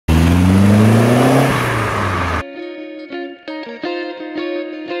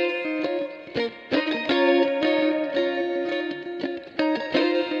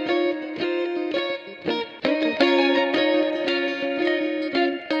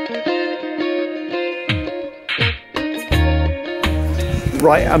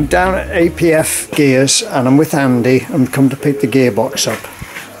Right, I'm down at APF Gears and I'm with Andy. I'm come to pick the gearbox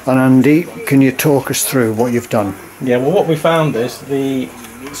up. And Andy, can you talk us through what you've done? Yeah, well, what we found is the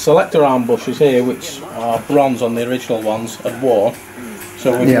selector arm bushes here, which are bronze on the original ones, had worn.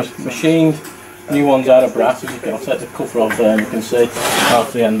 So we've machined new ones out of brass. As you can, I'll take the cover off there and you can see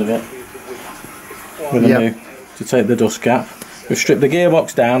half the end of it with a new to take the dust cap. We've stripped the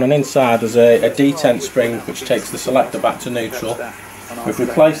gearbox down, and inside there's a detent spring which takes the selector back to neutral. We've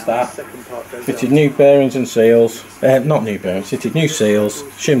replaced that, fitted new bearings and seals, not new bearings, fitted new seals,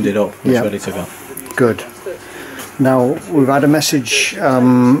 shimmed it up, it's ready to go. Good. Now, we've had a message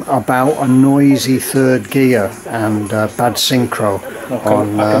about a noisy third gear and bad synchro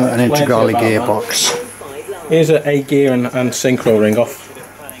on an Integrale gearbox. Here's a gear and synchro ring off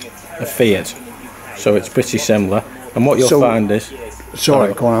a Fiat, so it's pretty similar. And what you'll find is...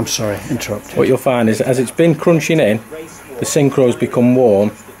 Sorry, go on, I'm sorry, interrupted. What you'll find is, as it's been crunching in, the synchro's become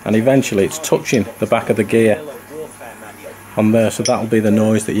warm, and eventually it's touching the back of the gear on there, so that'll be the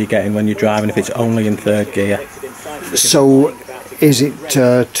noise that you're getting when you're driving if it's only in third gear. So, is it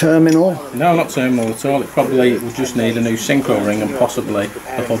terminal? No, not terminal at all. It probably will just need a new synchro ring and possibly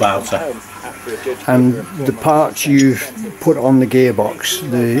a hub outer. And the parts you've put on the gearbox,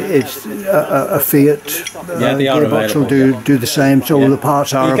 it's a Fiat gearbox will do the same, so the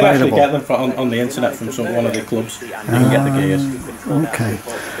parts are available. You can actually get them on the internet from one of the clubs. You can get the gears. Okay.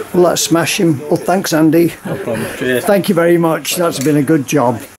 Well, that's smashing. Well, thanks, Andy. No problem. Cheers. Thank you very much. That's been a good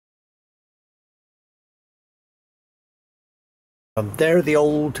job. There are the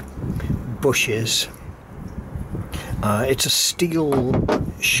old bushes. It's a steel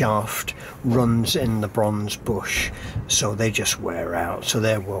shaft, runs in the bronze bush, so they just wear out, so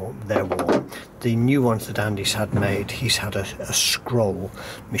they're worn. The new ones that Andy's had made, he's had a scroll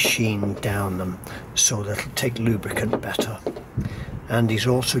machined down them so that it'll take lubricant better. And he's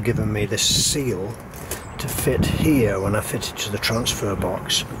also given me this seal to fit here when I fit it to the transfer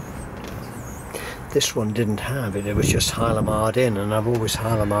box. This one didn't have it, it was just Hylamarred in, and I've always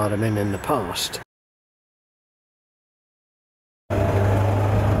Hylamarred them in the past.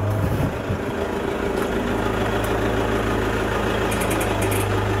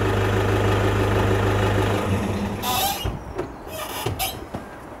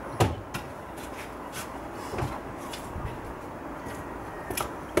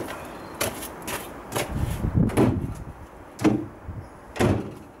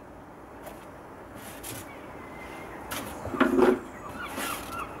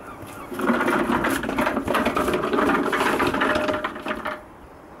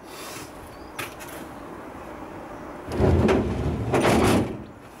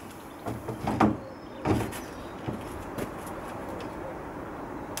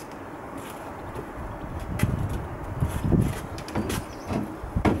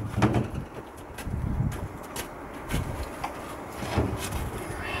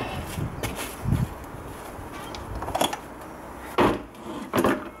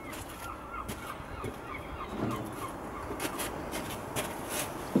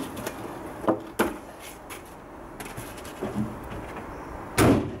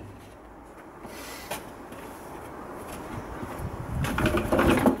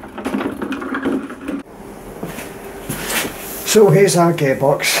 So here's our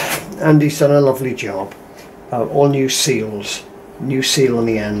gearbox. Andy's done a lovely job. All new seals, new seal on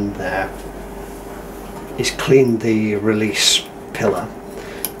the end there. He's cleaned the release pillar.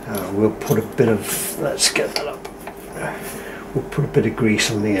 We'll put a bit of, let's get that up. We'll put a bit of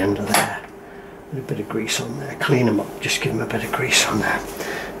grease on the end of there. A bit of grease on there. Clean them up, just give them a bit of grease on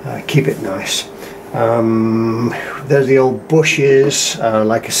there. Keep it nice. There's the old bushes.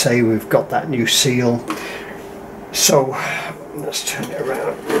 Like I say, we've got that new seal. So let's turn it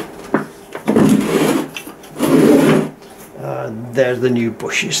around. There's the new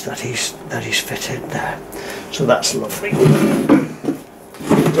bushes that he's fitted there. So that's lovely.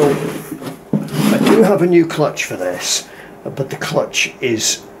 So I do have a new clutch for this, but the clutch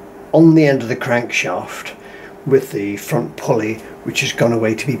is on the end of the crankshaft with the front pulley, which has gone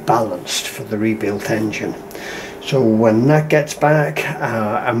away to be balanced for the rebuilt engine. So when that gets back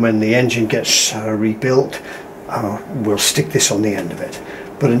and when the engine gets rebuilt, we'll stick this on the end of it.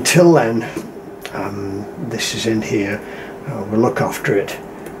 But until then, this is in here. We'll look after it,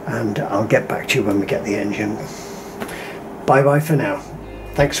 and I'll get back to you when we get the engine. Bye bye for now.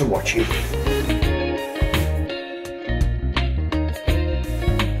 Thanks for watching.